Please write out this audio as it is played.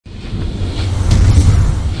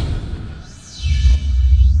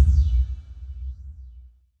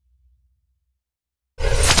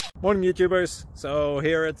Morning YouTubers. So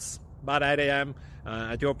here it's about 8 a.m.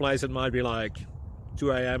 At your place it might be like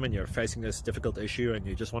 2 a.m. and you're facing this difficult issue and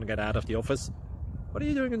you just want to get out of the office. What are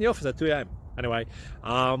you doing in the office at 2 a.m.? Anyway,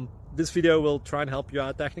 this video will try and help you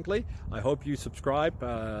out technically. I hope you subscribe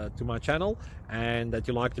to my channel and that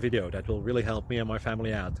you like the video. That will really help me and my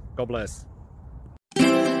family out. God bless.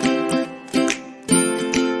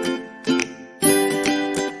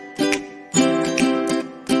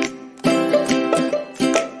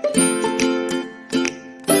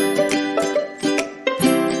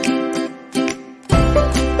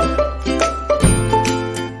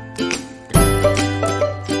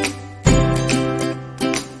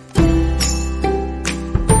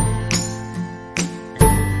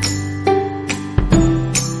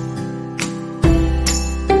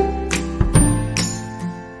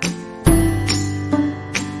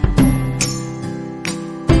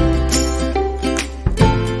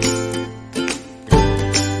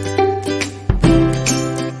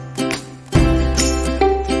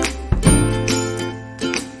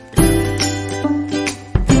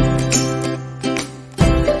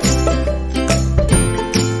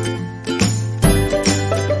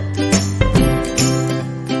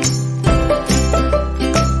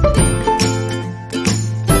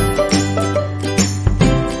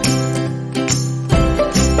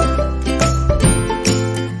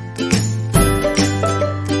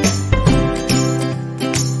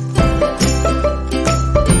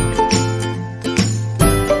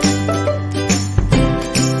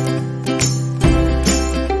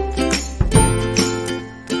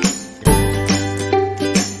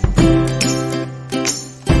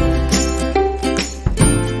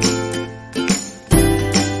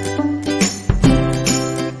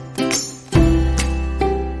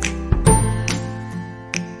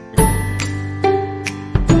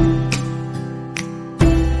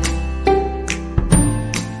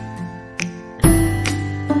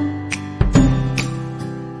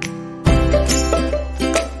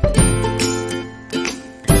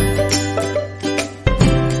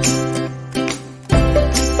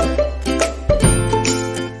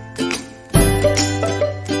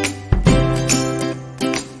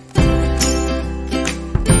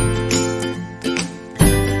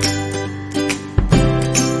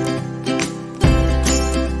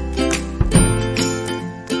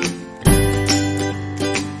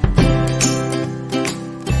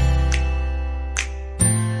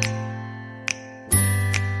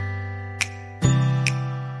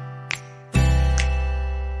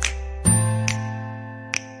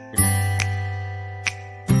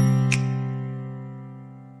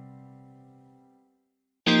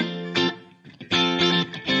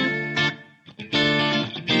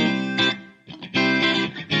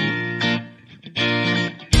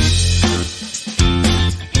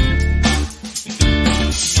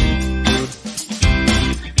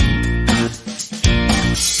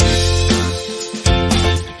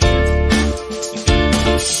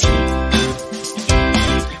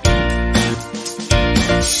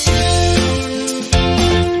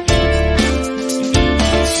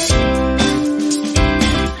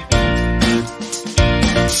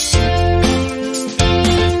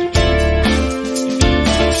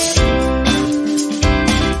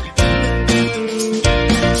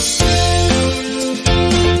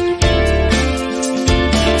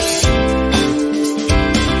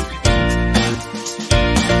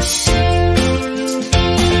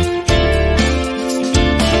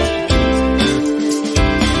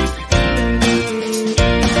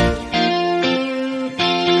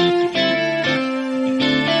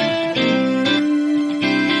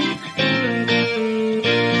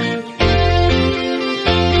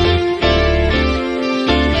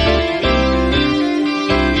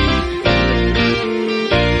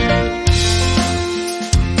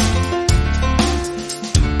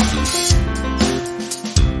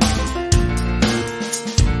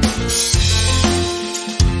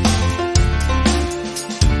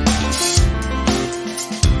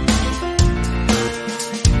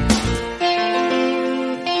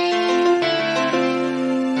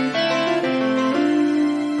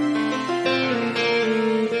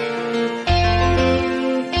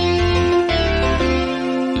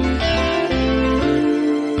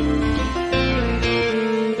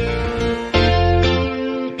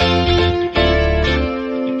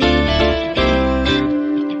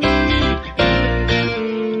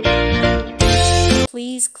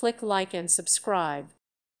 Please click like and subscribe.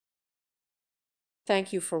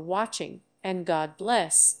 Thank you for watching, and God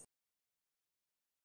bless.